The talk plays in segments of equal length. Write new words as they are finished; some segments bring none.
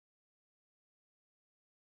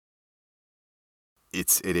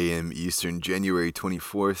It's 8 a.m. Eastern, January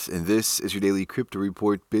 24th, and this is your daily crypto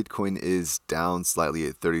report. Bitcoin is down slightly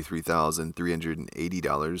at $33,380.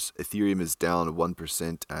 Ethereum is down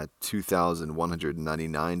 1% at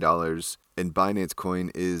 $2,199. And Binance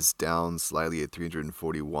Coin is down slightly at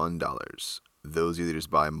 $341. Those are leaders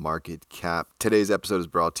by market cap. Today's episode is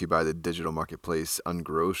brought to you by the digital marketplace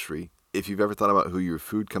Ungrocery. If you've ever thought about who your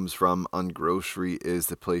food comes from, Ungrocery is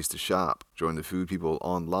the place to shop. Join the food people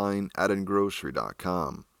online at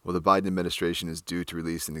ungrocery.com. Well, the Biden administration is due to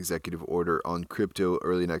release an executive order on crypto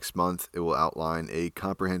early next month. It will outline a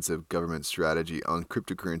comprehensive government strategy on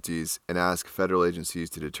cryptocurrencies and ask federal agencies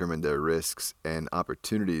to determine their risks and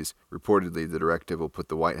opportunities. Reportedly, the directive will put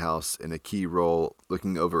the White House in a key role,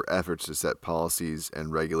 looking over efforts to set policies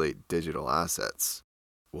and regulate digital assets.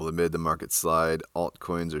 Well, amid the market slide,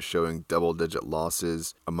 altcoins are showing double-digit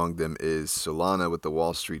losses. Among them is Solana, with the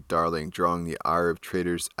Wall Street darling drawing the ire of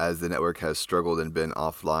traders as the network has struggled and been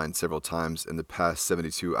offline several times in the past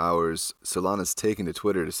 72 hours. Solana's taken to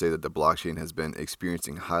Twitter to say that the blockchain has been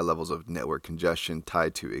experiencing high levels of network congestion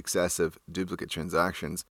tied to excessive duplicate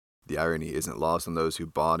transactions. The irony isn't lost on those who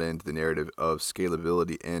bought into the narrative of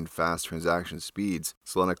scalability and fast transaction speeds.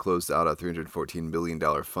 Solana closed out a $314 million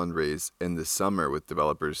fundraise in the summer, with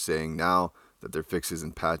developers saying now that their fixes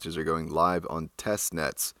and patches are going live on test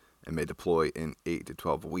nets and may deploy in 8 to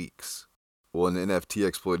 12 weeks. Well, an NFT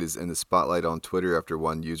exploit is in the spotlight on Twitter after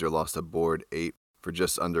one user lost a Bored Ape for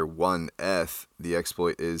just under 1 ETH. The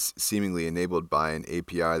exploit is seemingly enabled by an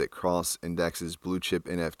API that cross-indexes blue-chip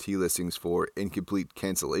NFT listings for incomplete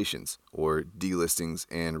cancellations, or delistings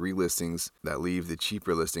and relistings that leave the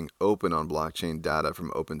cheaper listing open on blockchain data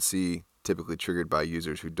from OpenSea, typically triggered by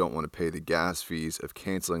users who don't want to pay the gas fees of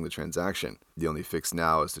canceling the transaction. The only fix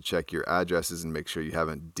now is to check your addresses and make sure you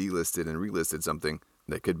haven't delisted and relisted something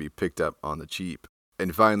that could be picked up on the cheap.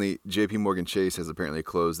 And finally, JP Morgan Chase has apparently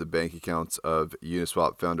closed the bank accounts of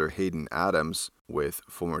Uniswap founder Hayden Adams, with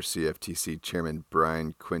former CFTC chairman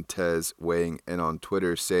Brian Quintez weighing in on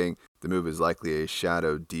Twitter, saying the move is likely a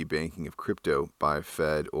shadow debanking of crypto by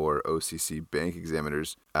Fed or OCC bank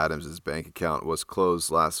examiners. Adams' bank account was closed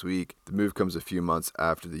last week. The move comes a few months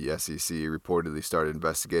after the SEC reportedly started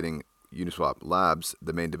investigating Uniswap Labs,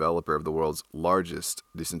 the main developer of the world's largest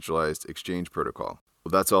decentralized exchange protocol. Well,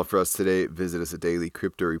 that's all for us today. Visit us at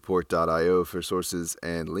dailycryptoreport.io for sources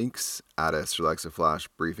and links. Add us for Alexa Flash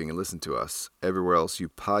Briefing and listen to us everywhere else you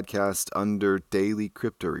podcast under Daily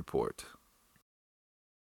Crypto Report.